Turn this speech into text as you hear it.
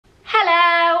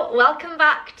welcome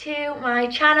back to my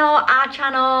channel, our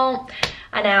channel.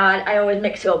 I know I always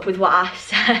mix it up with what I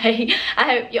say. I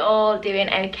hope you're all doing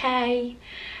okay.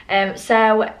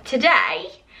 So today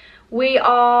we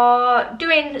are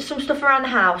doing some stuff around the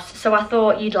house, so I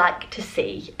thought you'd like to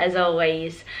see, as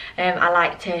always. I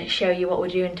like to show you what we're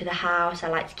doing to the house. I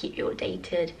like to keep you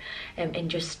updated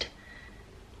and just,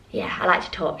 yeah, I like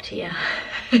to talk to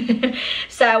you.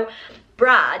 So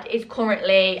Brad is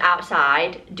currently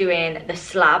outside doing the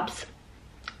slabs.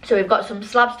 So we've got some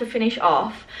slabs to finish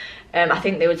off. I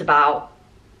think there was about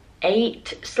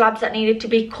 8 slabs that needed to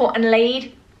be cut and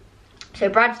laid. So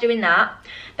Brad's doing that.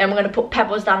 Then we're going to put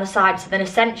pebbles down the side. So then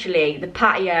essentially the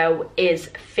patio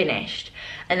is finished.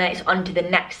 And then it's on to the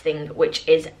next thing, which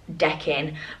is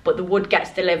decking. But the wood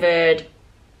gets delivered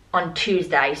on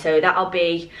Tuesday, so that'll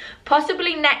be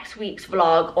possibly next week's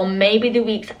vlog or maybe the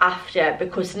weeks after,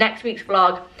 because next week's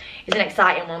vlog is an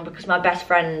exciting one because my best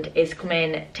friend is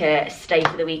coming to stay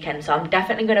for the weekend, so I'm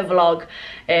definitely going to vlog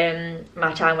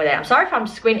my time with it. I'm sorry if I'm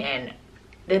squinting.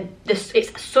 The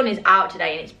sun is out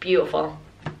today and it's beautiful,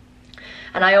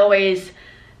 and I always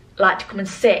like to come and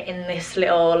sit in this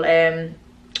little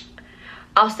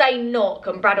I'll say nook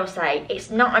and Brad will say it's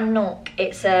not a nook,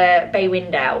 it's a bay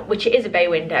window, which it is a bay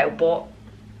window, but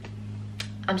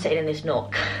I'm sitting in this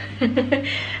nook. I'm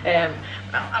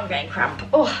getting cramp.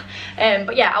 Oh.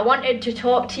 But yeah, I wanted to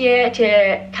talk to you,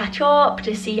 to catch up,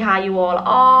 to see how you all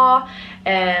are.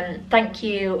 Thank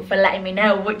you for letting me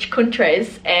know which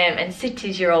countries and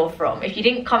cities you're all from. If you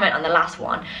didn't comment on the last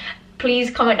one,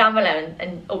 please comment down below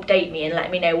and update me and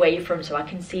let me know where you're from so I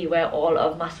can see where all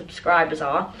of my subscribers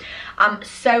are. I'm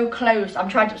so close. I'm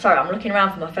looking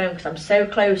around for my phone because I'm so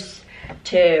close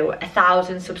to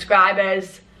 1,000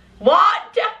 subscribers.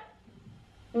 What?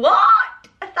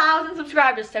 1,000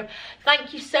 subscribers. So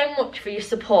thank you so much for your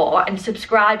support and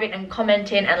subscribing and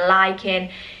commenting and liking.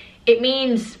 It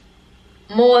means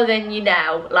more than you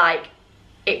know. Like,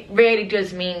 it really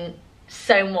does mean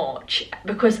so much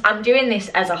because I'm doing this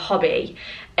as a hobby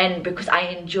and because I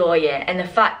enjoy it, and the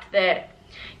fact that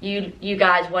you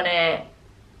guys want to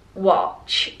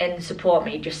watch and support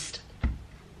me, just,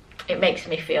 it makes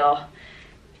me feel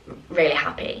really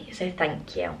happy, so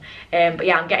thank you. But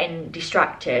yeah, I'm getting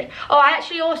distracted. Oh, I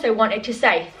actually also wanted to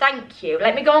say thank you.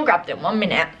 Let me go and grab them 1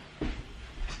 minute.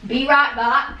 Be right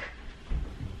back.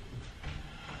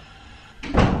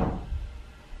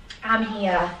 I'm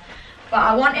here. But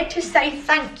I wanted to say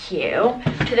thank you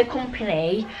to the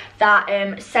company that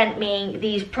sent me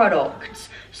these products.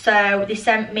 So they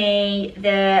sent me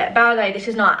by the way, this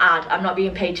is not an ad, I'm not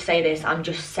being paid to say this, I'm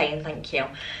just saying thank you.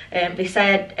 They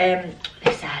said,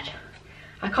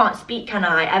 I can't speak, can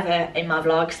I, ever in my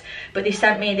vlogs, but they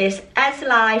sent me this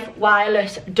S-Life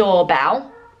wireless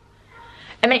doorbell.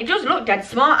 I mean, it does look dead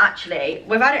smart, actually.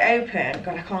 We've had it open.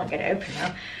 God, I can't get it open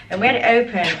now. And we had it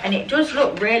open, and it does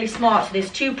look really smart. So there's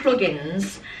 2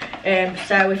 plugins.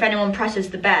 So if anyone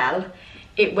presses the bell,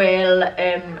 it will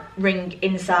ring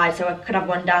inside. So I could have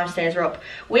one downstairs or up.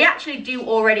 We actually do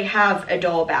already have a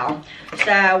doorbell.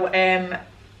 So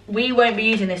we won't be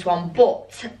using this one,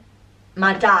 but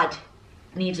my dad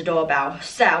needs a doorbell.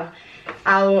 So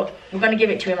we're going to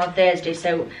give it to him on Thursday.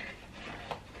 So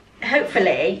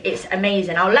hopefully it's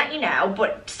amazing. I'll let you know,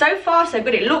 but so far so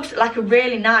good. It looks like a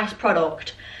really nice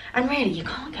product, and really you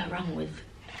can't go wrong with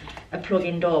a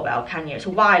plug-in doorbell, can you? It's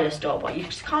a wireless doorbell. You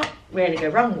just can't really go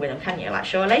wrong with them, can you? Like,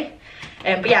 surely.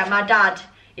 But yeah, my dad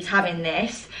is having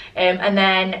this. And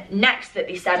then next that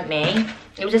they sent me,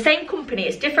 it was the same company,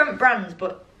 it's different brands,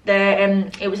 but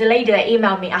it was a lady that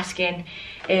emailed me asking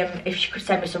if she could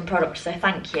send me some products, so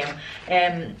thank you.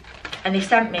 And they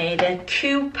sent me the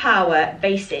Q Power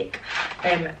Basic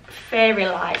fairy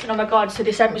lights, and oh my god, so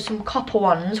they sent me some copper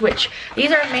ones, which these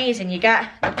are amazing. You get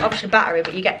obviously battery,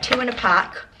 but you get 2 in a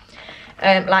pack,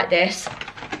 like this.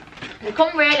 They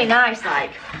come really nice.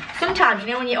 Like, sometimes, you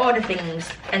know, when you order things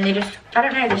and they just, I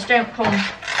don't know, they just don't come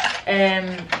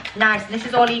nice. And this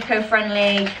is all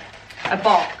eco-friendly. A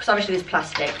box, obviously there's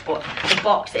plastic, but the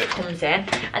box that it comes in.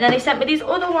 And then they sent me these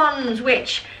other ones,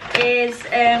 which is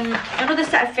another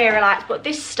set of fairy lights, but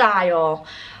this style.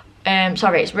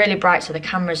 Sorry, it's really bright, so the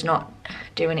camera's not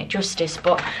doing it justice,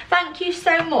 but thank you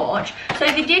so much. So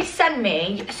they did send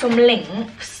me some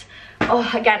links. Oh,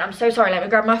 again, I'm so sorry, let me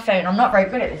grab my phone. I'm not very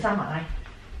good at this, am I?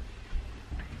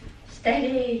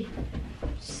 Steady.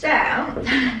 So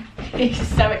he's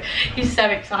so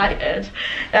excited.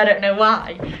 I don't know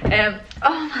why.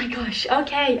 Oh my gosh.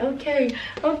 Okay.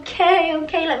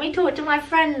 Let me talk to my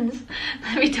friends.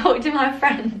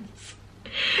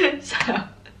 So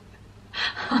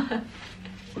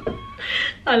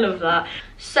I love that.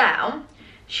 So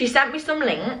she sent me some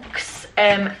links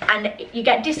and you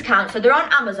get discounts. So they're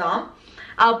on Amazon.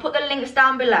 I'll put the links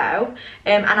down below,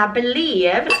 and I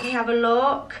believe, let me have a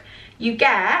look, you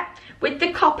get, with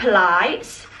the copper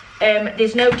lights,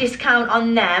 there's no discount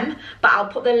on them, but I'll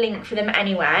put the link for them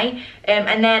anyway.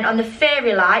 And then on the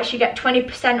fairy lights, you get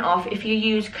 20% off if you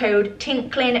use code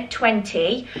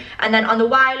Tinkling20. And then on the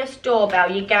wireless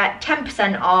doorbell, you get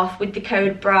 10% off with the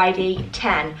code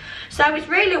Brydie10. So it's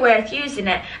really worth using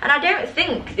it. And I don't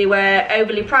think they were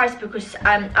overly priced, because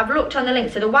I've looked on the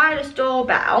link. So the wireless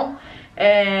doorbell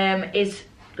is,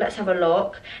 let's have a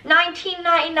look,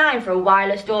 $19.99 for a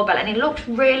wireless doorbell, and it looks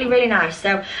really, really nice.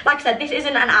 So like I said, this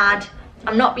isn't an ad.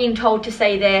 I'm not being told to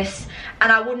say this,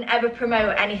 and I wouldn't ever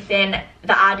promote anything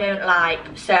that I don't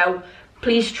like. So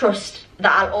please trust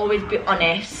that I'll always be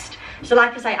honest. So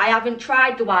like I say, I haven't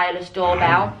tried the wireless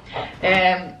doorbell.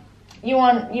 You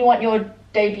want your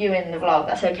debut in the vlog,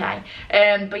 that's okay.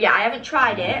 But yeah, I haven't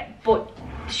tried it, but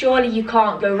surely you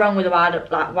can't go wrong with a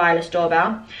wireless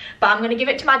doorbell. But I'm gonna give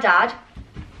it to my dad,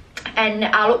 and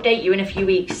I'll update you in a few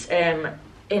weeks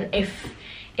if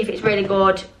it's really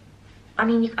good. I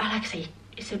mean, like I say,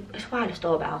 it's a wireless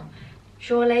doorbell,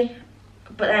 surely.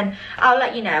 But then I'll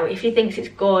let you know if he thinks it's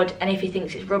good, and if he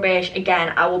thinks it's rubbish.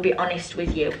 Again, I will be honest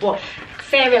with you. But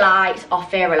fairy lights are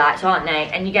fairy lights, aren't they?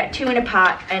 And you get 2 in a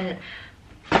pack, and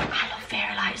I love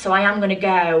fairy lights. So I am going to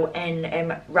go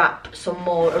and wrap some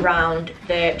more around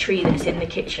the tree that's in the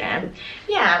kitchen.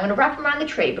 Yeah, I'm going to wrap them around the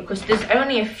tree, because there's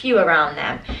only a few around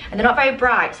them, and they're not very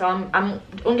bright. So I'm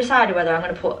undecided whether I'm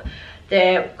going to put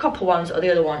the copper ones or the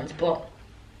other ones, but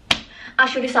I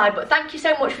shall decide. But thank you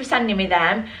so much for sending me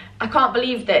them. I can't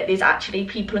believe that there's actually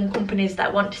people and companies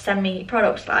that want to send me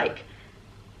products. Like,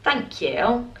 thank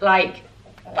you. Like,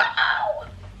 wow,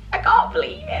 I can't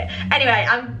believe it. Anyway,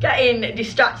 I'm getting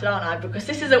distracted, aren't I? Because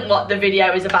this isn't what the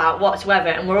video is about whatsoever,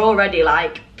 and we're already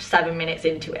like 7 minutes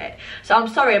into it. So I'm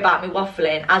sorry about me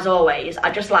waffling, as always. I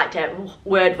just like to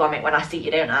word vomit when I see you,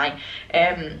 don't I?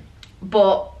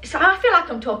 But so I feel like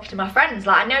I'm talking to my friends.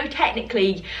 Like, I know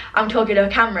technically I'm talking to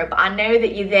a camera, but I know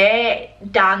that you're there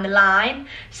down the line,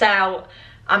 so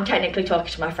I'm technically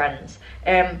talking to my friends.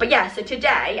 But yeah, so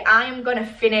today I am going to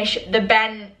finish the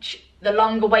bench, the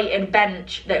long awaited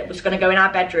bench that was going to go in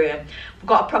our bedroom. We've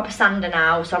got a proper sander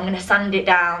now, so I'm going to sand it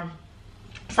down,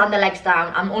 sand the legs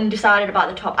down. I'm undecided about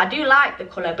the top. I do like the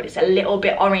colour, but it's a little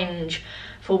bit orange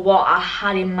for what I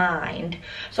had in mind.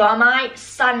 So I might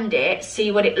sand it,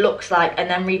 see what it looks like, and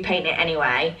then repaint it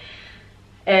anyway.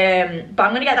 But I'm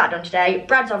going to get that done today.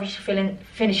 Brad's obviously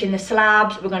finishing the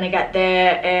slabs. We're going to get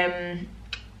the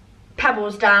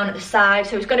pebbles down at the side.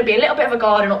 So it's going to be a little bit of a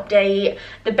garden update.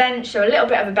 The bench, so a little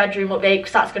bit of a bedroom update,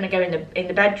 because that's going to go in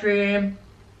the bedroom.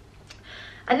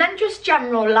 And then just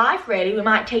general life, really. We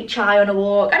might take Chai on a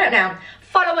walk. I don't know.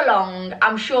 Follow along.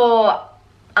 I'm sure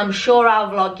I'll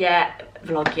vlog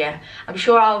you. I'm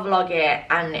sure I'll vlog it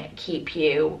and keep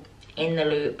you in the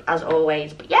loop, as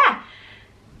always. But yeah,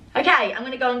 okay, I'm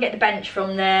gonna go and get the bench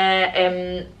from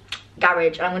the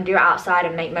garage, and I'm gonna do it outside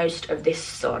and make most of this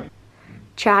sun.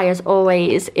 Chai, as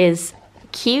always, is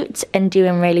cute and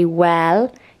doing really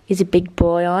well. He's a big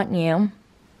boy, aren't you?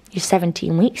 You're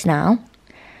 17 weeks now.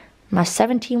 My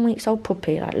 17 weeks old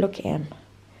puppy, like, look at him.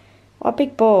 What a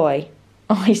big boy.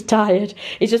 Oh, he's tired.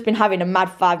 He's just been having a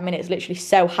mad 5 minutes, literally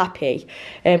so happy.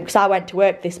 Because I went to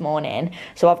work this morning,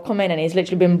 so I've come in and he's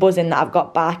literally been buzzing that I've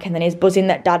got back, and then he's buzzing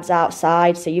that Dad's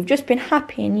outside. So you've just been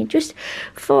happy and you're just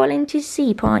falling to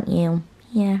sleep, aren't you?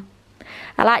 Yeah.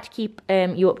 I like to keep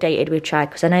you updated with Chai,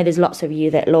 because I know there's lots of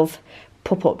you that love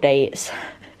pup updates.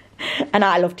 And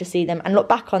I love to see them and look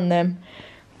back on them.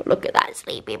 But look at that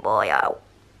sleepy boy, oh.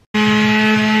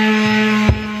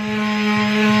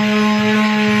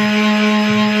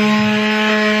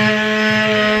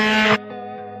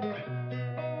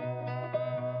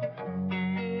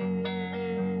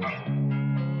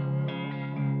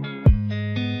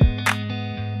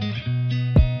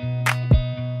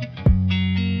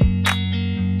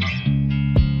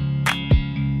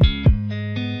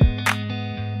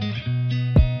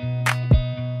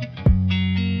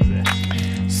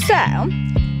 So,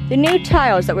 the new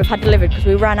tiles that we've had delivered, because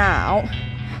we ran out,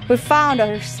 we've found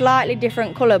a slightly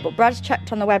different colour, but Brad's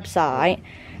checked on the website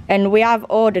and we have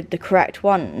ordered the correct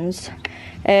ones.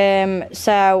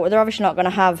 So they're obviously not going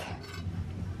to have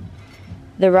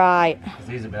the right...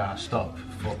 These have been out of stock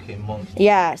for fucking months.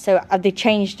 Yeah, so have they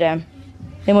changed them?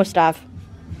 They must have.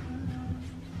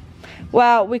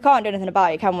 Well, we can't do anything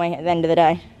about it, can we, at the end of the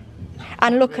day?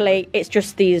 And luckily, it's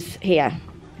just these here.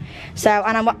 So,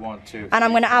 and I'm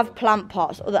going to have plant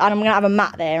pots, and I'm going to have a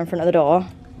mat there in front of the door.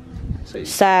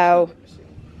 So,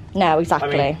 no,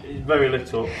 exactly. I mean, very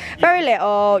little. Very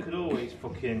little. You could always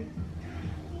fucking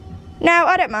No,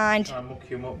 I don't mind. I'll muck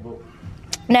him up, but...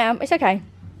 No, it's okay.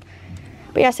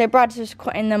 But yeah, so Brad's just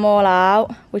cutting them all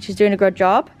out, which is doing a good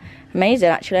job. Amazing,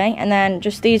 actually. And then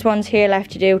just these ones here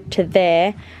left to do to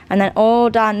there. And then all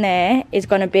down there is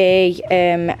going to be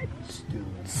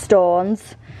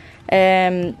stones.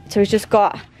 So we've just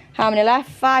got, how many left?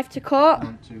 5 to cut?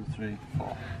 1, 2, 3,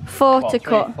 4. 4 to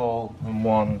cut. 3 full and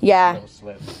 1 yeah. little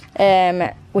slip.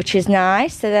 Which is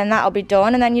nice. So then that'll be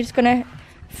done. And then you're just going to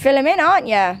fill them in, aren't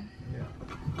you? Yeah.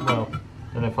 Well,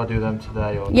 and if I do them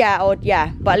today or...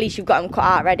 Yeah, but at least you've got them cut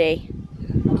out ready.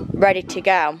 Ready to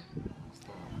go.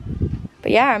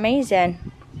 But yeah, amazing.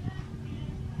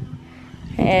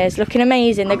 It's looking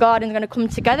amazing. The garden's going to come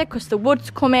together because the wood's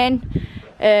coming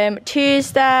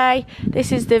Tuesday.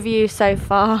 This is the view so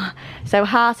far. So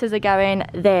houses are going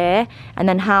there, and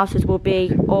then houses will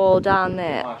be all down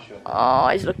there. Oh,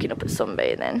 he's looking up at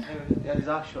sunbathing. Yeah, his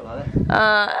eyes shut like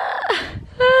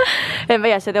But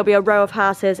yeah, so there'll be a row of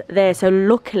houses there. So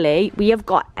luckily, we have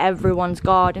got everyone's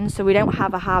garden, so we don't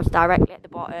have a house directly at the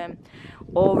bottom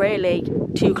or really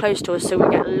too close to us, so we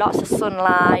get lots of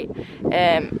sunlight,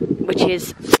 which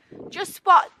is just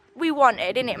what we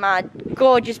wanted, isn't it, my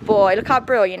gorgeous boy? Look how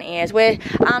brilliant he is.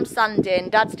 I'm standing,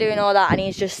 Dad's doing all that, and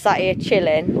he's just sat here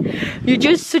chilling. You're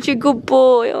just such a good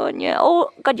boy, aren't you?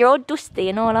 Oh God, you're all dusty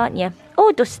and all, aren't you?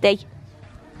 All dusty.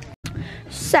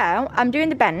 So I'm doing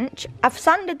the bench. I've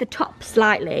sanded the top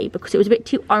slightly because it was a bit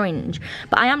too orange,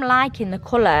 but I am liking the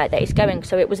colour that it's going.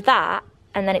 So it was that,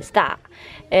 and then it's that.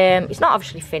 It's not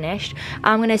obviously finished.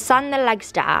 I'm going to sand the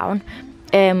legs down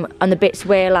on the bits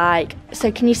where, like, so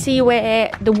can you see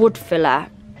where the wood filler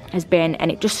has been,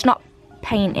 and it just not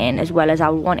painting as well as I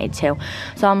wanted to.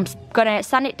 So I'm going to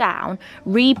sand it down,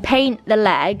 repaint the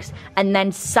legs, and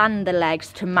then sand the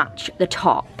legs to match the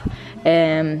top.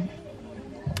 That's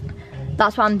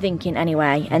what I'm thinking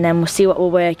anyway, and then we'll see what we're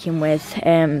working with.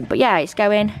 But yeah, it's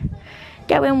going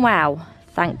well,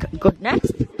 thank goodness.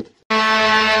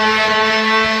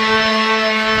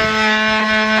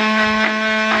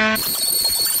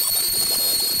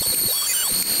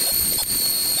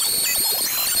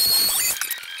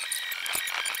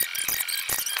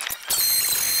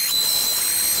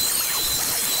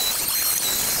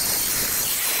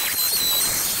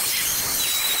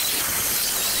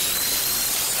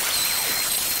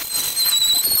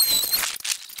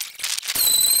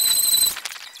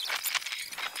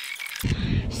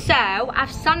 So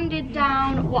I've sanded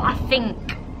down what I think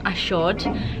I should.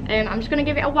 I'm just going to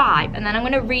give it a wipe, and then I'm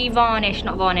going to re-varnish,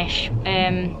 not varnish,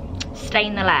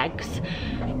 stain the legs.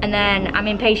 And then I'm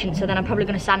impatient, so then I'm probably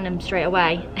going to sand them straight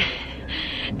away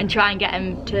and try and get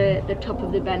them to the top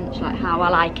of the bench like how I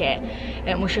like it.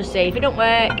 And we shall see. If it don't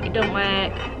work, it don't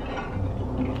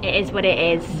work. It is what it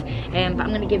is. But I'm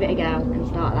going to give it a go and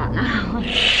start that now.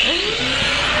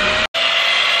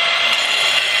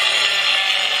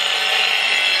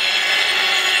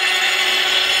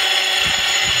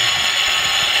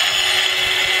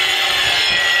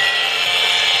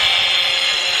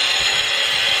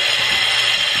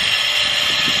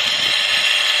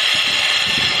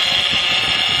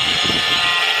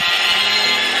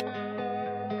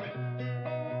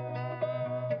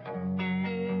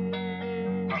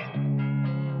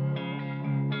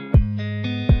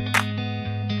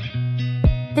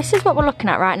 This is what we're looking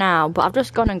at right now, but I've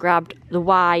just gone and grabbed the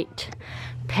white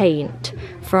paint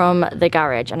from the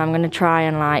garage, and I'm going to try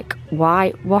and like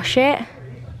whitewash it.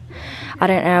 I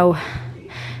don't know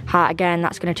how, again,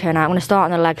 that's going to turn out. I'm going to start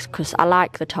on the legs because I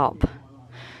like the top,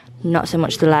 not so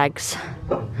much the legs.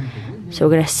 So we're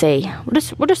going to see.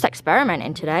 We're just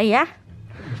experimenting today, yeah?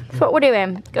 That's what we're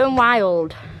doing, going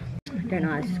wild. I don't know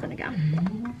how this is going to go.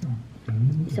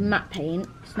 It's a matte paint,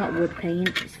 it's not wood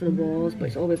paint, it's for the walls, but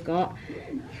it's all we've got.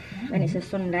 When it's a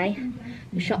Sunday,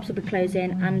 the shops will be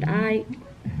closing, and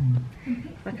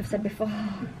like I've said before,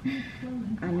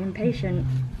 I'm impatient.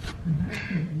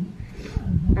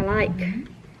 I like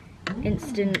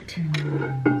instant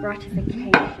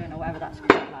gratification, or whatever that's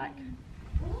called, like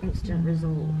instant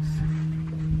results.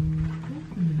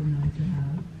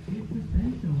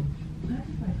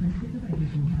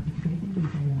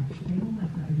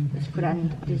 This could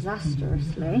end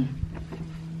disastrously.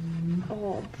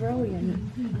 Oh,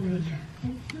 brilliantly.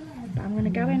 But I'm going to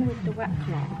go in with the wet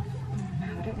cloth. I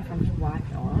don't know if I'm just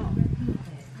wiping it all off.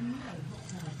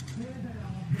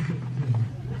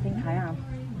 I think I am.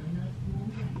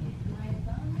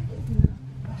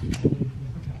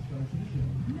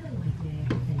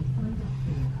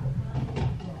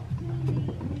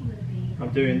 I'm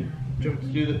doing, do you want to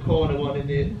do the corner one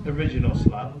in the original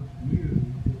slab?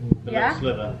 The little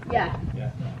sliver? Yeah.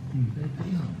 Yeah.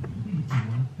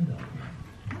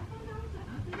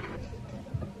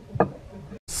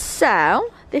 So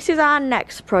this is our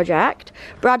next project.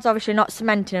 Brad's obviously not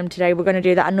cementing them today. We're going to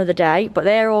do that another day, but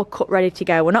they're all cut ready to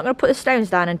go. We're not going to put the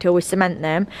stones down until we cement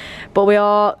them, but we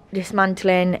are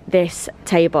dismantling this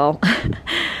table.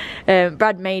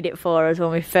 Brad made it for us when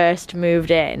we first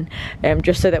moved in,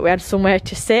 just so that we had somewhere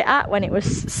to sit at when it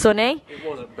was sunny. It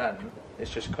wasn't bent, it's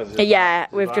just because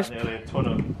we've just nearly a ton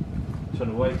of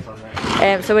weight on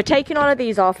there. So we're taking all of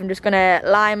these off. I'm just going to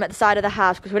lie them at the side of the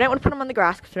house because we don't want to put them on the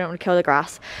grass because we don't want to kill the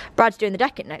grass. Brad's doing the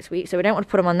decking next week, so we don't want to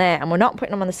put them on there, and we're not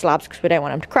putting them on the slabs because we don't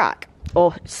want them to crack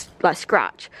or like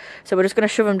scratch. So we're just going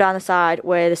to shove them down the side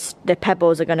where the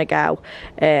pebbles are going to go.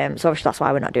 So obviously that's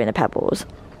why we're not doing the pebbles.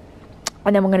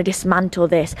 And then we're going to dismantle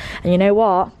this. And you know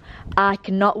what? I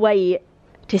cannot wait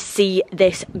to see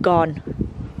this gone.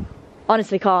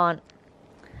 Honestly can't.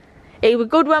 It was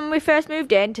good when we first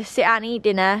moved in to sit and eat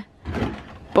dinner,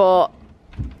 but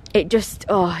it just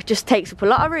takes up a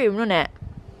lot of room, doesn't it?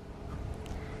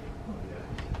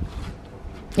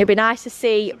 It'd be nice to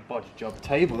see. It's a body job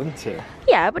table, isn't it?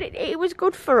 Yeah, but it was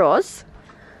good for us.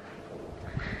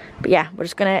 But yeah, we're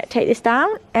just gonna take this down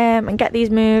and get these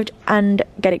moved and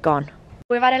get it gone.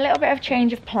 We've had a little bit of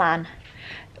change of plan.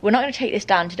 We're not gonna take this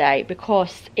down today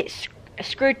because it's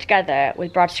screwed together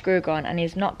with Brad's screw gun, and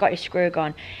he's not got his screw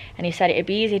gun, and he said it'd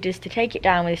be easier just to take it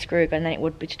down with his screw gun than it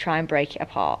would be to try and break it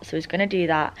apart. So he's going to do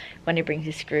that when he brings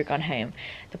his screw gun home.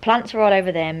 The plants are all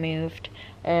over there moved.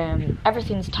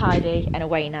 Everything's tidy and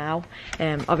away now.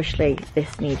 Obviously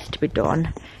this needs to be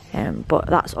done, but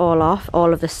that's all off.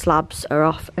 All of the slabs are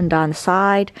off and down the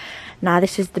side. Now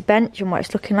this is the bench and what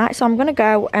it's looking like, so I'm going to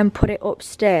go and put it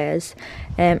upstairs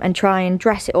and try and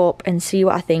dress it up and see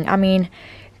what I think. I mean,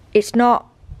 it's not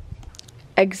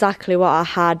exactly what I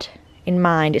had in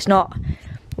mind. It's not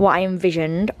what I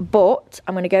envisioned, but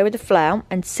I'm going to go with the flow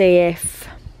and see if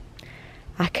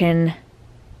I can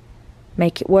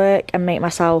make it work and make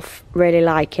myself really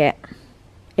like it.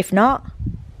 If not,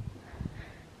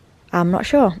 I'm not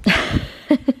sure.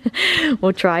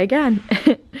 We'll try again.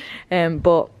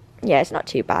 But yeah, it's not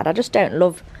too bad. I just don't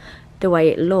love the way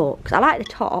it looks. I like the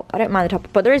top, I don't mind the top,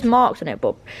 but there is marks on it.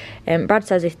 But Brad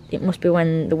says it must be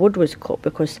when the wood was cut,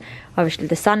 because obviously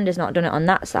the sander's not done it on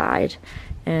that side,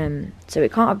 so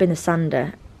it can't have been the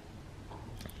sander.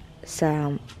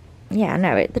 So yeah,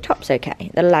 no, the top's okay.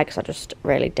 The legs, I just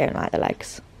really don't like the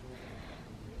legs,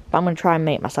 but I'm going to try and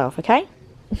make myself, okay?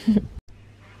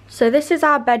 So this is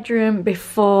our bedroom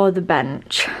before the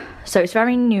bench. So it's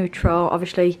very neutral.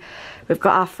 Obviously we've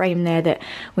got our frame there that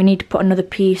we need to put another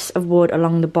piece of wood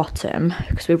along the bottom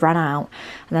because we've run out,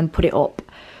 and then put it up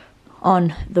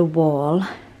on the wall.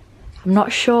 I'm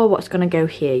not sure what's going to go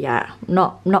here yet.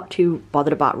 Not too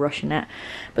bothered about rushing it,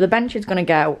 but the bench is going to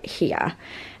go here.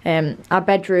 Our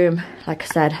bedroom, like I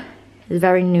said, is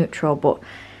very neutral, but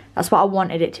that's what I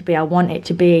wanted it to be. I want it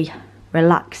to be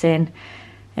relaxing,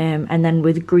 and then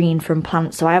with green from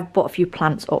plants. So I have put a few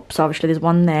plants up, so obviously there's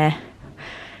one there,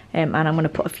 and I'm going to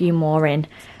put a few more in.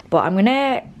 But I'm going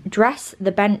to dress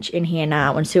the bench in here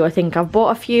now and see what I think. I've bought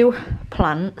a few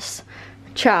plants.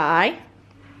 Chai,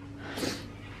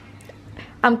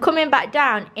 I'm coming back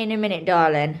down in a minute,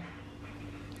 darling.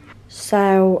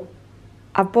 So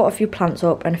I've bought a few plants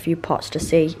up and a few pots to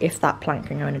see if that plant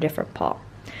can go in a different pot.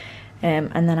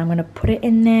 And then I'm going to put it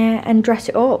in there and dress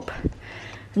it up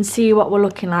and see what we're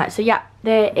looking like. So yeah,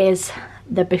 there is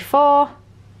the before.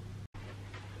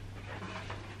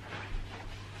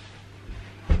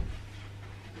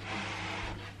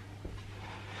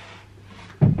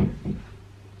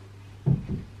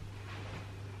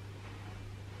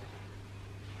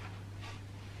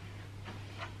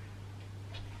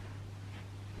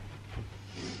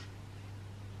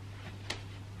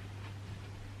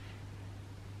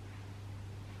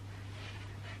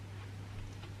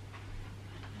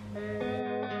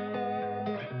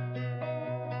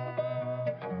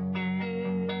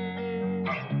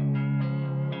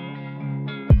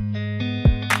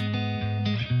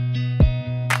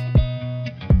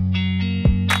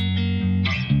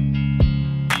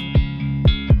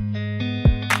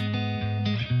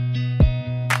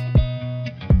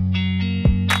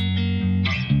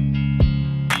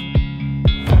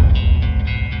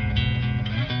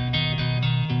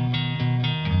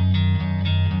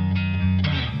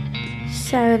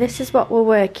 So this is what we're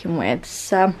working with.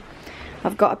 So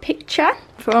I've got a picture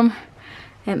from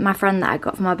my friend that I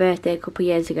got for my birthday a couple of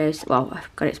years ago. Well,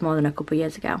 I've got it more than a couple of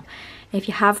years ago. If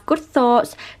you have good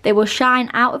thoughts, they will shine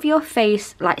out of your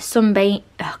face like sunbeam.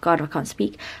 Oh God, I can't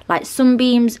speak. Like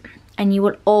sunbeams, and you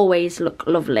will always look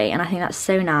lovely. And I think that's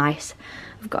so nice.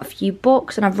 I've got a few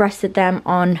books and I've rested them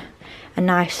on a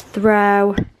nice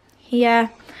throw here.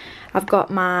 I've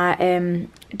got my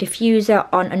diffuser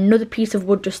on another piece of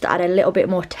wood just to add a little bit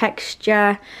more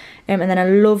texture. And then a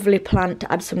lovely plant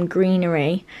to add some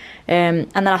greenery. And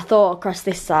then I thought across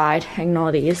this side,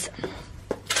 ignore these,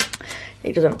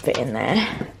 it doesn't fit in there.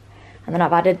 And then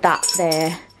I've added that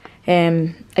there.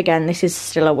 Again, this is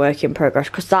still a work in progress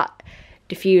because that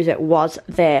diffuser was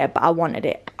there, but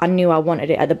I knew I wanted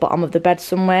it at the bottom of the bed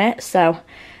somewhere. So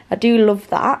I do love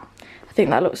that. I think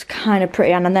that looks kind of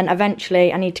pretty. And then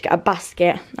eventually I need to get a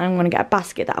basket. I'm going to get a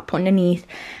basket that I put underneath,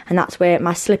 and that's where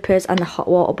my slippers and the hot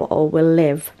water bottle will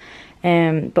live.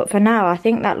 But for now, I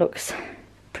think that looks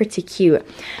pretty cute.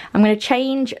 I'm going to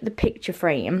change the picture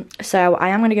frame. So I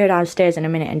am going to go downstairs in a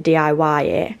minute and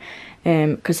DIY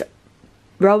it. Because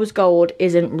rose gold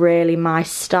isn't really my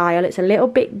style. It's a little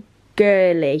bit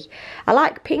girly. I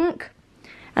like pink.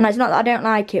 And it's not that I don't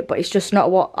like it, but it's just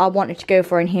not what I wanted to go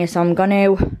for in here. So I'm going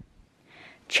to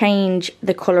change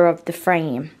the colour of the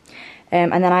frame.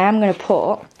 And then I am going to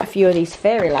put a few of these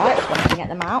fairy lights when I can get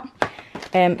them out.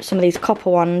 Some of these copper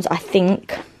ones, I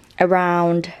think,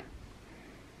 around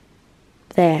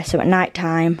there. So at night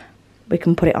time, we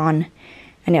can put it on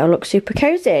and it'll look super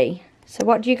cozy. So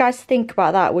what do you guys think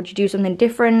about that? Would you do something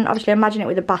different? Obviously, imagine it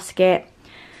with a basket.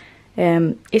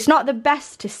 It's not the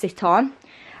best to sit on.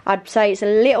 I'd say it's a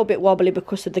little bit wobbly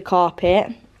because of the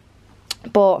carpet.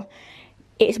 But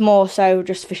it's more so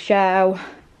just for show.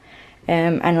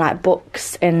 And like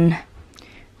books and...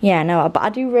 yeah, no, but I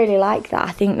do really like that.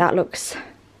 I think that looks...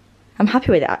 I'm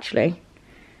happy with it, actually.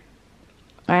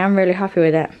 I am really happy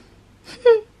with it.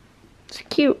 It's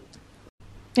cute.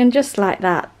 And just like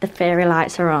that, the fairy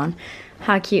lights are on.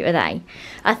 How cute are they?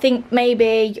 I think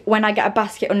maybe when I get a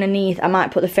basket underneath, I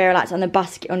might put the fairy lights on the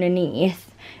basket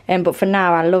underneath. But for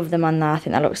now, I love them on there. I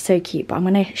think that looks so cute. But I'm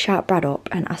going to shout Brad up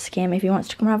and ask him if he wants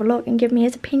to come and have a look and give me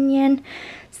his opinion.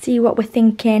 See what we're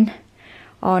thinking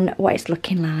on what it's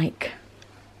looking like.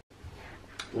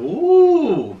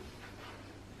 Ooh!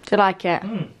 Do you like it?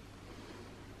 Mm.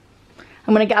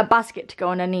 I'm going to get a basket to go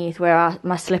underneath where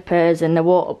my slippers and the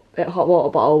hot water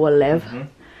bottle will live. Mm-hmm.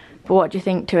 But what do you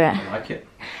think to it? I like it.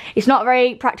 It's not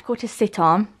very practical to sit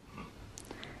on.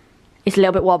 It's a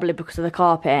little bit wobbly because of the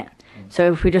carpet.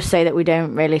 So if we just say that we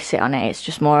don't really sit on it, it's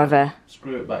just more of a...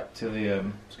 Screw it back to the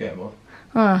skateboard.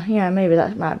 Oh, yeah, maybe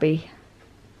that might be...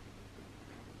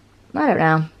 I don't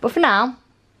know. But for now...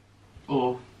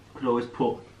 Or could always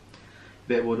put a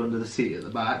bit of wood under the seat at the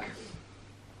back.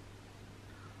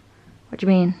 What do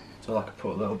you mean? So I could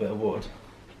put a little bit of wood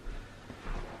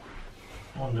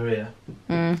under here.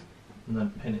 Mm. And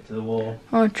then pin it to the wall.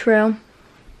 Oh, true.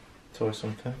 Or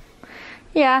something.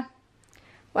 Yeah.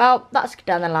 Well, that's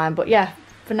down the line, but yeah,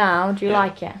 for now, do you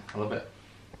like it? I love it.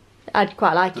 I'd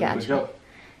quite like it, actually.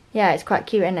 Yeah, it's quite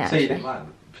cute, isn't it? So you didn't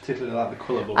particularly like the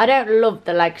colour, but... I don't love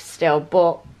the legs still,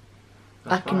 but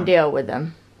That's I can fine. deal with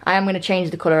them. I am going to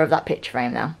change the colour of that picture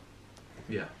frame now.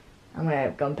 Yeah. I'm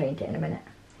going to go and paint it in a minute.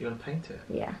 You want to paint it?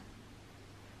 Yeah.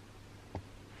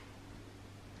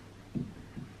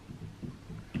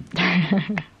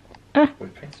 What are you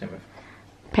painting it with?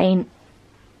 Paint.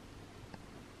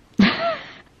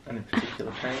 Any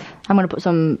particular paint? I'm going to put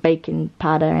some baking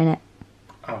powder in it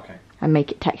Oh, okay. and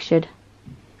make it textured.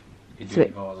 You do So the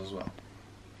vase as well.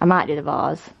 I might do the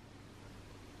vase.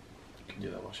 You can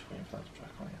do that whilst you're waiting for that to dry,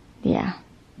 can't you? Yeah.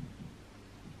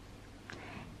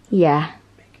 Yeah.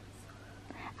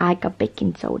 I got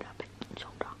baking soda.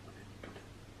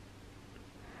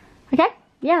 Okay?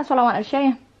 Yeah, that's all I wanted to show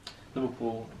you.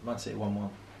 Liverpool, Man City 1-1.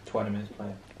 20 minutes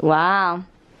playing. Wow.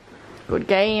 Good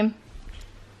game.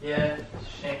 Yeah, it's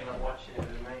a shame you're not watching it with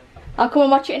me. I'll come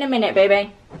and watch it in a minute,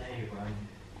 baby. There you go.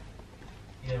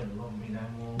 You don't love me no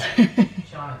more.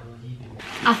 Child, you do.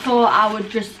 I thought I would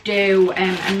just do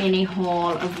a mini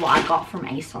haul of what I got from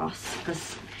ASOS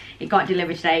because it got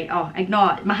delivered today. Oh,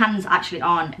 ignore it. My hands actually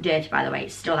aren't dirty, by the way.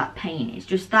 It's still that paint. It's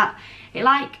just that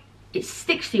it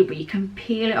sticks to you, but you can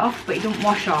peel it off, but it don't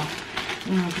wash off.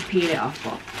 You have to peel it off,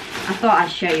 but I thought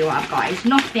I'd show you what I've got. It's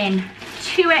nothing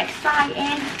too exciting,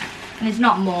 and it's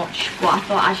not much, but I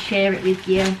thought I'd share it with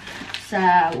you. So,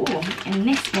 ooh, in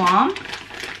this one,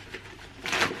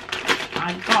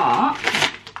 I got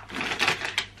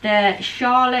the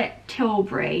Charlotte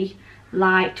Tilbury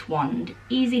Light Wand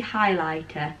Easy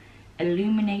Highlighter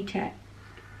Illuminator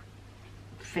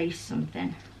Face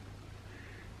something.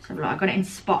 So look, I got it in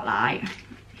Spotlight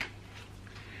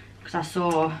because I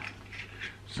saw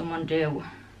someone do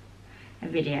a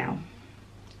video.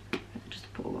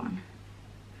 Just put one.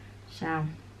 So,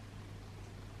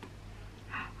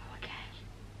 okay,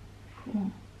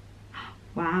 cool.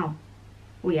 Wow.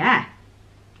 Oh yeah.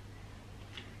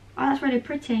 Oh, that's really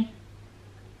pretty.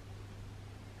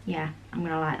 Yeah, I'm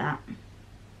gonna like that.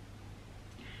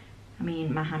 I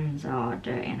mean, my hands are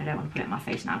dirty and I don't want to put it in my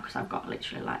face now because I've got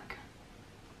literally like,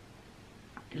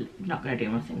 not going to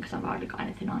do nothing because I've hardly got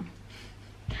anything on.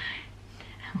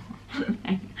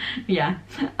 Yeah,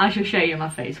 I shall show you my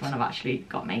face when I've actually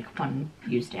got makeup on and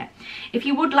used it. If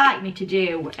you would like me to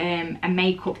do a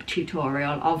makeup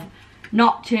tutorial of,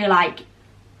 not to like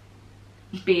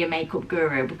be a makeup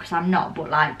guru because I'm not, but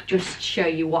like just show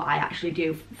you what I actually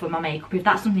do for my makeup, if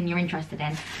that's something you're interested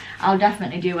in, I'll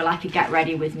definitely do like a get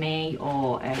ready with me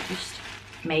or just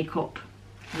makeup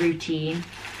routine,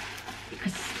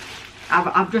 because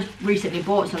I've just recently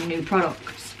bought some new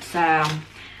products, so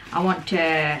I want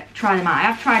to try them out. I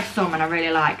have tried some and I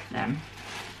really like them,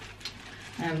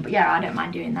 but yeah, I don't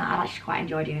mind doing that. I actually quite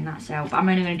enjoy doing that, so but I'm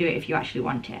only going to do it if you actually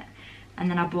want it. And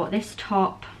then I bought this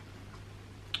top.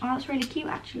 Oh, that's really cute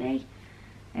actually.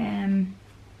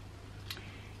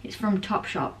 It's from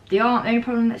Topshop. The only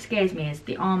problem that scares me is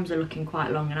the arms are looking quite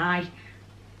long and I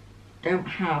don't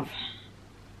have.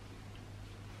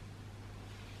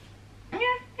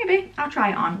 Maybe I'll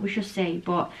try it on, we shall see.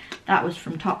 But that was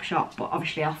from Topshop, but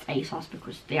obviously off ASOS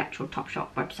because the actual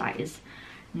Topshop website is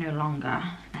no longer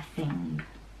a thing.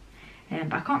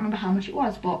 But I can't remember how much it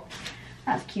was, but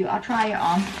that's cute. I'll try it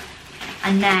on.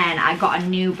 And then I got a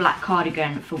new black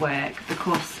cardigan for work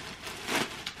because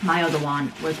my other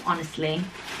one was honestly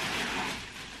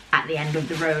at the end of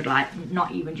the road, like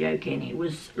not even joking. It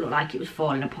looked like it was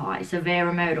falling apart. It's a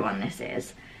Vera Moda one, this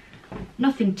is.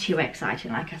 Nothing too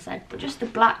exciting, like I said, but just a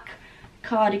black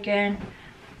cardigan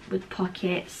with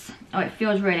pockets. Oh, it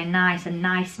feels really nice, a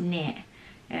nice knit.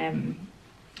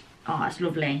 Oh, it's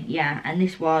lovely. Yeah, and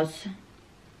this was,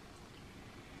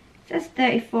 it says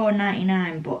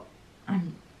 $34.99, but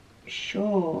I'm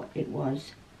sure it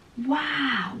was.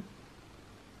 Wow.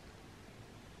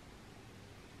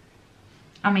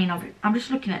 I mean, I'm just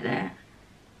looking at the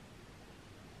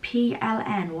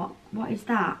PLN. What is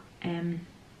that?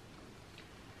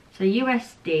 So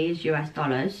USD is US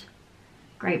dollars.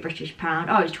 Great British Pound.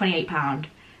 Oh, it's £28.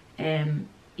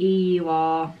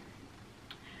 EUR.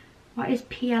 What is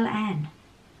PLN?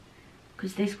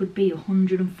 Because this would be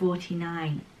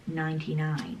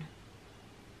 $149.99.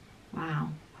 Wow.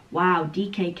 Wow,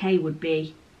 DKK would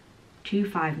be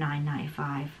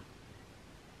 $259.95.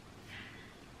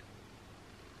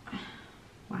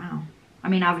 Wow. I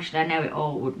mean, obviously I know it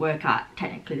all would work out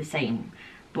technically the same,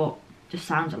 but just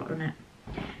sounds a lot, doesn't it?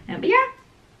 But yeah,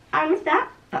 I love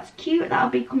that. That's cute. That'll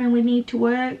be coming with me to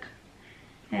work.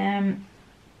 I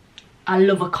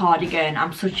love a cardigan.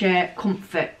 I'm such a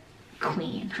comfort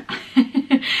queen.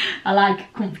 I like a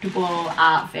comfortable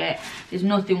outfit. There's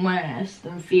nothing worse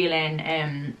than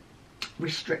feeling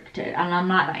restricted, and I'm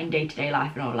like that in day-to-day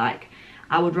life and all. Like,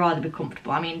 I would rather be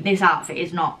comfortable. I mean, this outfit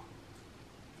is not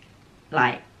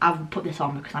like, I've put this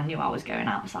on because I knew I was going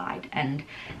outside, and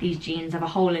these jeans have a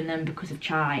hole in them because of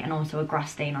chai and also a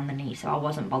grass stain on the knee, so I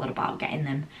wasn't bothered about getting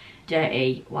them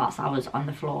dirty whilst I was on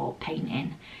the floor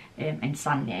painting and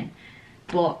sanding.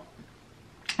 But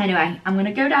anyway, I'm going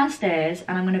to go downstairs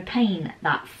and I'm going to paint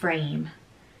that frame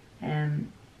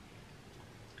and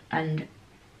then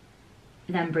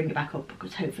bring it back up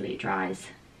because hopefully it dries,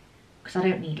 because I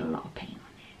don't need a lot of paint on it.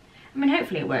 I mean,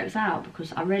 hopefully it works out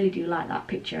because I really do like that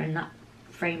picture and that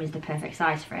frame is the perfect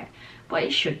size for it, but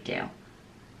it should do.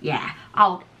 Yeah,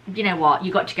 you know what,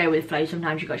 you got to go with the flow.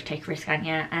 Sometimes you got to take a risk, haven't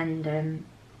you? And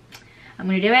I'm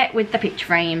going to do it with the picture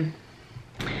frame.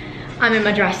 I'm in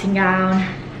my dressing gown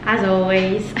as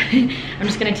always. I'm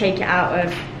just going to take it out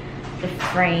of the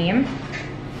frame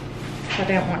because I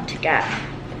don't want to get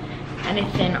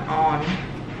anything on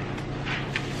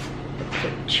the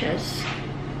pictures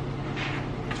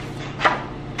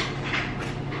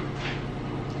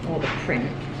or the print.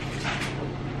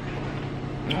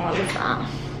 Oh, I love that.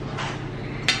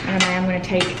 And I am going to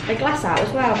take the glass out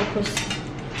as well because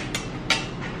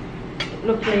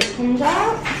luckily it comes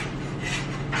out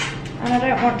and I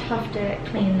don't want to have to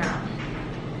clean that.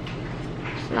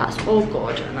 So that's all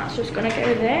good, and that's just going to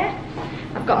go there.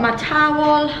 I've got my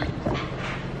towel,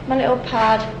 my little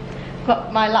pad,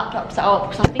 got my laptop set up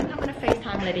because I think I'm going to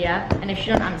FaceTime Lydia, and if she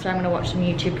doesn't answer I'm going to watch some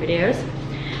YouTube videos.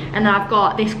 And then I've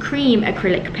got this cream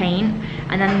acrylic paint,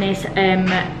 and then this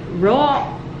raw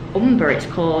umber, it's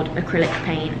called, acrylic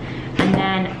paint, and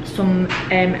then some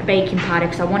baking powder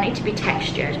because I want it to be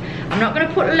textured. I'm not going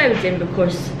to put loads in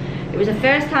because it was the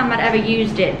first time I'd ever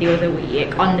used it the other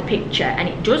week on the picture, and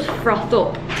it does froth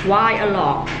up quite a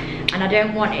lot, and I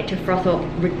don't want it to froth up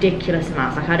ridiculous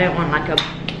amounts. Like, I don't want like a,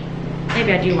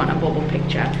 maybe I do want a bubble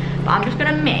picture, but I'm just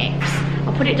going to mix.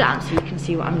 I'll put it down so you can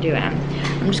see what I'm doing.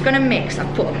 I'm just going to mix.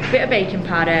 I've put a bit of baking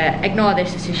powder. Ignore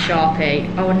this, this is Sharpie.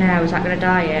 Oh no, is that going to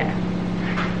dye it?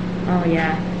 Oh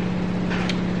yeah.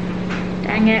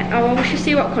 Dang it. Oh, we should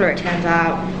see what colour it turns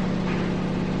out.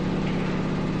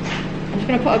 I'm just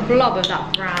going to put a blob of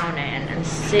that brown in and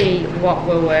see what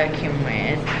we're working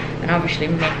with. And obviously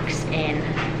mix in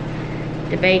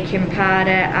the baking powder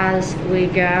as we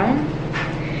go.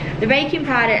 The baking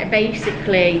powder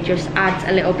basically just adds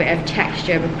a little bit of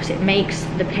texture because it makes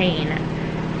the paint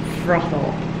froth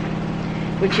up,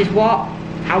 which is what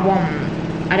I want.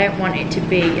 I don't want it to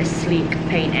be a sleek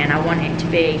painting. I want it to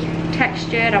be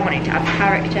textured. I want it to have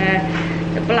character.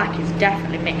 The black is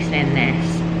definitely mixing in this.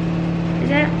 Is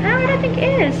it? No, I don't think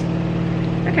it is.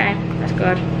 Okay, that's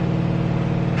good.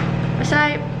 So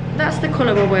that's the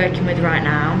colour we're working with right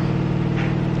now.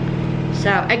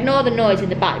 So ignore the noise in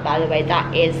the back, by the way.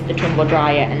 That is the tumble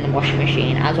dryer and the washing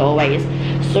machine, as always.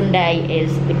 Sunday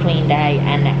is the clean day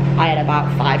and I had about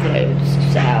 5 loads,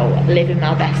 so living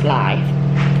my best life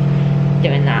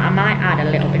doing that. I might add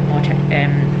a little bit more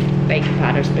baking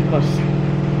powder because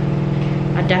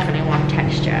I definitely want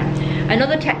texture.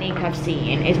 Another technique I've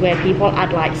seen is where people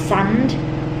add like sand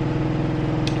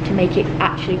to make it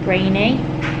actually grainy,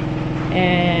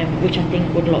 which I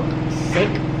think would look sick.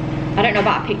 I don't know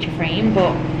about a picture frame,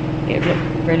 but it would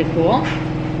look really cool.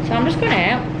 So I'm just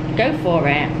gonna go for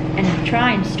it and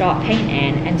try and start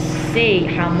painting and see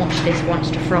how much this wants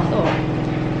to froth up.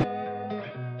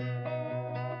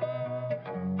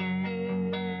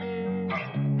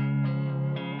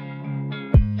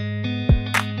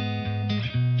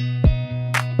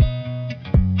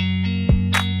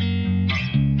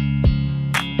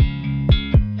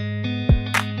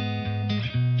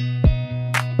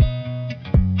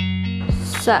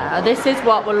 So this is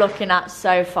what we're looking at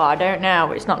so far. I don't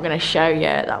know, it's not going to show you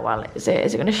that well, is it?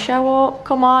 Is it going to show up?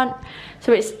 Come on.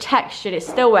 So it's textured, it's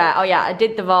still wet. Oh yeah, I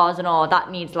did the vase and all.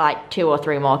 That needs like 2 or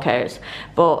 3 more coats.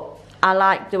 But I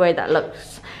like the way that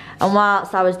looks. And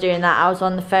whilst I was doing that, I was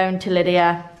on the phone to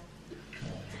Lydia.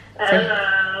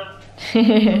 Hello.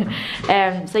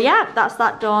 So yeah, that's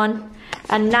that done.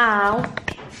 And now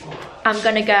I'm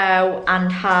going to go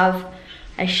and have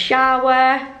a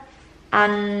shower.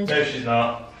 And no, she's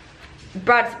not.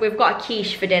 Brad, we've got a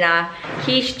quiche for dinner.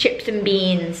 Quiche, chips and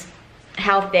beans.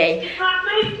 Healthy. You can't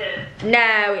make it?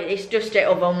 No, it's just an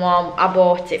oven one. I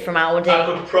bought it from Aldi. I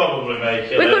could probably make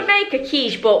it. We could make a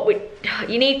quiche, but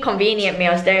you need convenient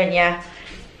meals, don't you?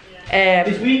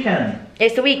 It's weekend.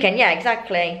 It's the weekend, yeah,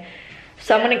 exactly.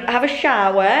 So I'm gonna have a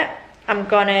shower. I'm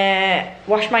gonna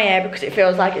wash my hair because it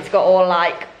feels like it's got all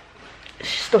like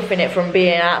stuff in it from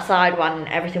being outside when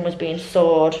everything was being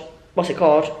sawed. What's it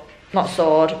called? Not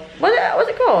sawed. What's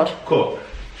it called? Cool.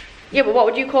 Yeah, but what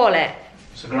would you call it?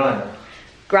 It's a grinder.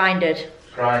 Grinded.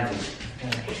 Grinded.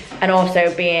 Yeah. And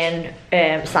also being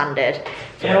sanded.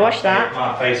 So I'm gonna wash that.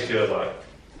 My face feels like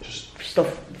just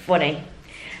stuff funny.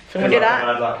 So I'm gonna do that.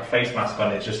 I had like a face mask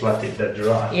on it, just left it dead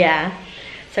dry. Yeah.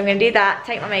 So I'm gonna do that,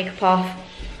 take my makeup off,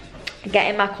 get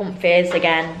in my comfies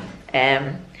again,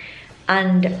 and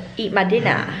eat my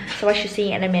dinner. So I should see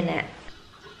you in a minute.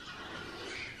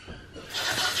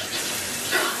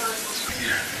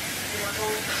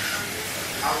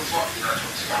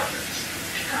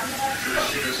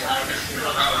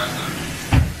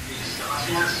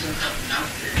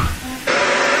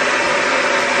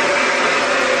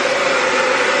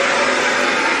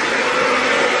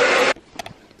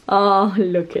 Oh,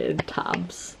 look at the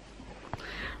tabs.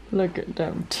 Look at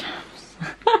them tabs.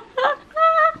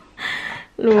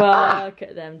 Look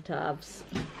at them tabs.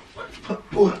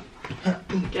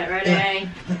 Get ready.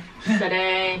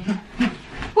 Steady.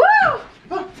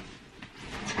 Woo!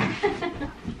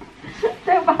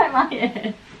 Don't bite my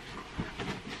ear.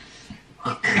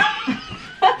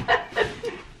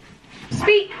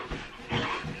 Speak.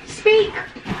 Speak.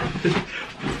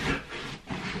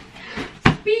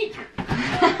 Speak.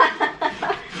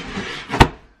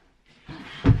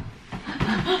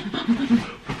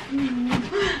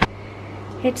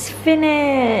 It's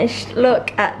finished.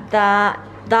 Look at that.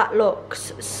 That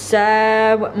looks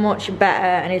so much better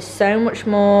and is so much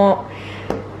more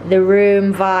the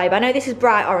room vibe. I know this is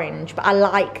bright orange, but I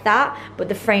like that. But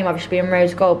the frame obviously being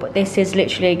rose gold, but this is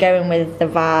literally going with the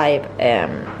vibe,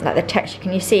 like the texture.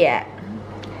 Can you see it?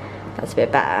 That's a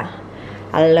bit better.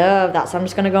 I love that. So I'm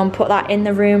just gonna go and put that in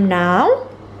the room now.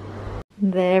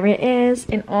 There it is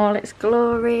in all its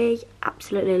glory.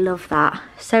 Absolutely love that.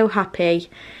 So happy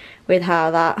with how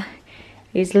that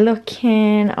is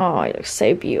looking. Oh, it looks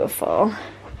so beautiful.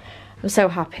 I'm so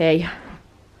happy.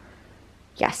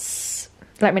 Yes.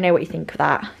 Let me know what you think of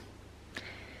that.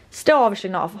 Still obviously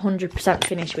not 100%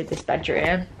 finished with this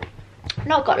bedroom.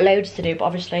 Not got loads to do, but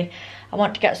obviously I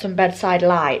want to get some bedside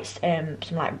lights, some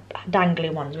like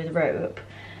dangly ones with rope.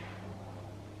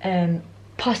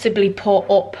 Possibly put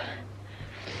up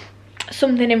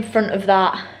something in front of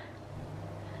that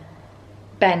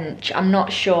bench. I'm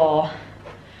not sure.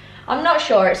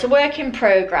 It's a work in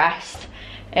progress,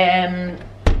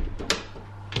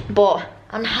 but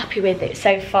I'm happy with it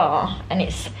so far, and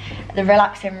it's the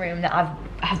relaxing room that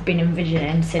I've been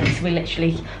envisioning since we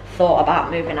literally thought about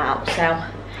moving out. So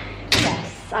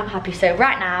yes, I'm happy. So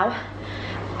right now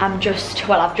I've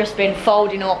just been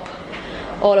folding up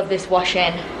all of this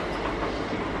washing,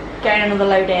 getting another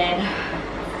load in,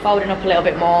 folding up a little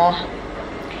bit more,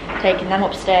 taking them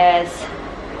upstairs,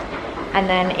 and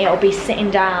then it'll be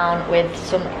sitting down with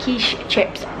some quiche,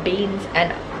 chips, beans,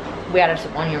 and we added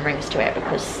some onion rings to it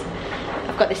because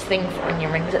I've got this thing for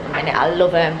onion rings at the minute. I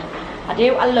love them. I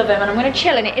love them, and I'm gonna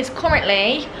chill. And it is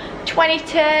currently 20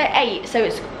 to 8, so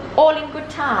it's all in good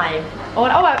time. Oh,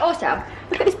 also,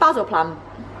 look at this basil plant.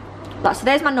 So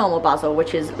there's my normal basil,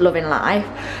 which is loving life.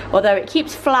 Although it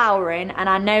keeps flowering, and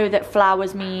I know that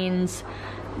flowers means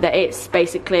that it's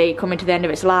basically coming to the end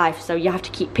of its life, so you have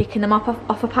to keep picking them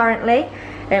off apparently.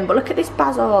 But look at this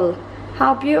basil.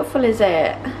 How beautiful is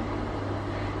it?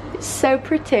 It's so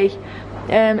pretty.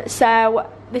 So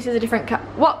this is a different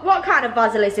what kind of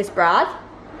basil is this, Brad?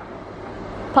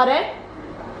 Pardon?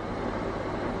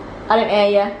 I didn't hear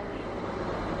you.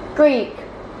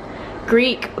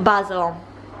 Greek basil.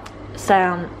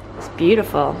 So it's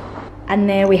beautiful. And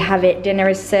there we have it. Dinner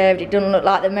is served. It doesn't look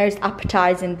like the most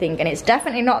appetizing thing, and it's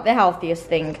definitely not the healthiest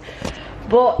thing,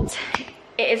 but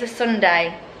it is a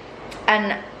Sunday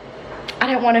and I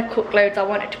don't want to cook loads. I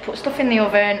wanted to put stuff in the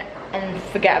oven and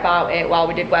forget about it while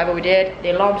we did whatever we did.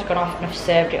 The alarm's gone off and I've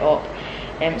served it up.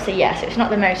 So yes, it's not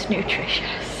the most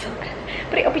nutritious,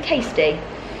 but it'll be tasty.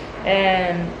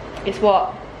 It's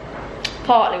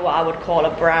partly what I would call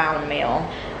a brown meal,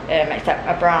 except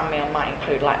a brown meal might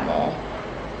include like more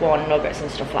nuggets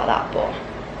and stuff like that, but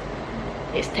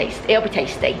it's tasty. It'll be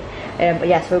tasty. But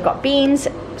yeah, so we've got beans,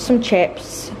 some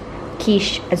chips,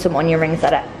 quiche, and some onion rings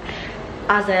that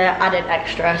as a added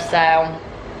extra. So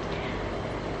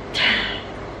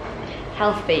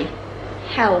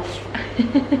health.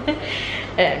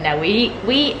 No, we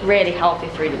eat really healthy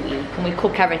through the week, and we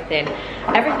cook everything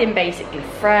basically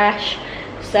fresh.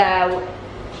 So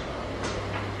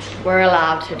we're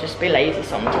allowed to just be lazy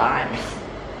sometimes.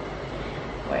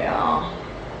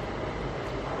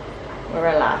 We're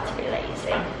allowed to be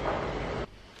lazy.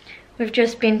 We've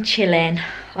just been chilling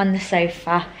on the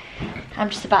sofa. I'm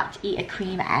just about to eat a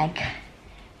cream egg.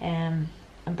 And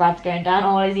Brad's going down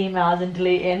all his emails and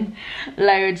deleting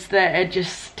loads that are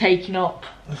just taking up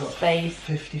space.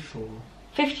 54.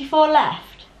 54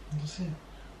 left? That's it.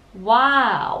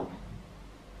 Wow.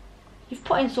 You've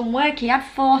put in some work. You had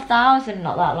 4,000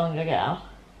 not that long ago.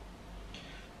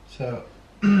 So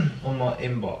on my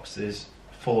inbox there's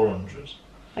 400.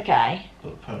 Okay.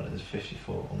 But apparently there's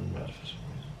 54 unread for some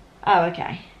reason. Oh,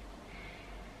 okay.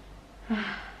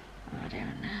 I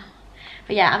don't know.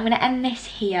 But yeah, I'm going to end this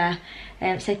here.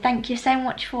 So thank you so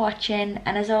much for watching.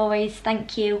 And as always,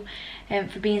 thank you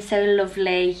for being so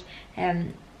lovely.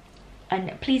 And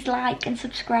please like and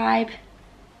subscribe.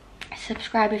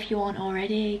 Subscribe if you aren't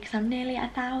already, because I'm nearly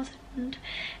at 1,000.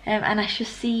 And I shall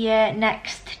see you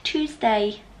next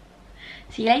Tuesday.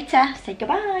 See you later. Say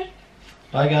goodbye.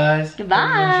 Bye guys.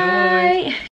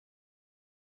 Goodbye.